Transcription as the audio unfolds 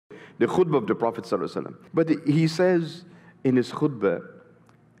the khutbah of the Prophet ﷺ. But he says in his khutbah,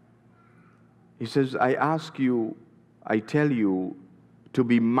 he says, I tell you to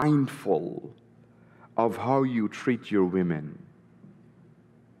be mindful of how you treat your women,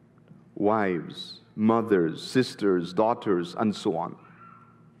 wives, mothers, sisters, daughters, and so on.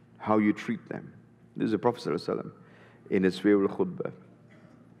 How you treat them. This is the Prophet ﷺ in his favorite khutbah.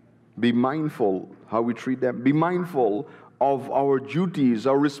 Be mindful how we treat them. Be mindful of our duties,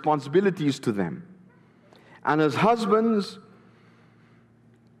 our responsibilities to them. And as husbands,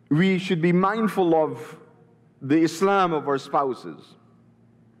 we should be mindful of the Islam of our spouses.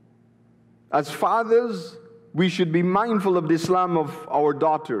 As fathers, we should be mindful of the Islam of our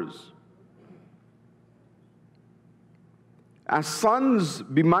daughters. As sons,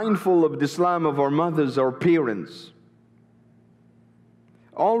 be mindful of the Islam of our mothers, our parents.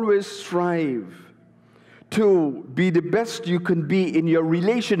 Always strive to be the best you can be in your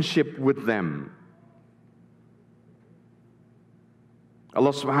relationship with them.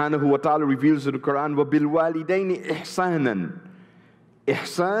 Allah subhanahu wa ta'ala reveals in the Qur'an, وَبِالْوَالِدَيْنِ إِحْسَانًا.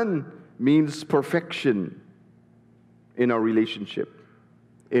 Ihsan means perfection in our relationship,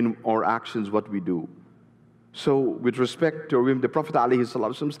 in our actions, what we do. So with respect to our women, the Prophet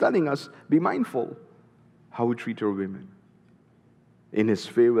ﷺ is telling us, be mindful how we treat our women in his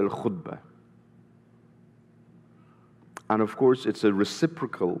farewell khutbah. And of course, it's a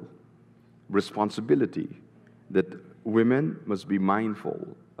reciprocal responsibility that women must be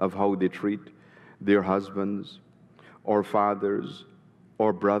mindful of how they treat their husbands, or fathers,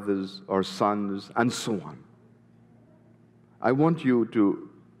 or brothers, or sons, and so on. I want you to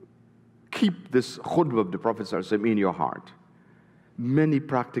keep this khutbah of the Prophet ﷺ in your heart. Many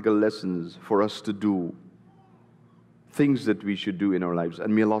practical lessons for us to do, things that we should do in our lives.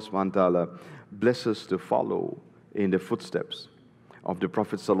 And may Allah subhanahu wa ta'ala bless us to follow in the footsteps of the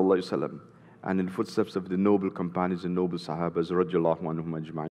Prophet ﷺ and in the footsteps of the noble companions and noble sahabas, radiallahu anhum ajma'in.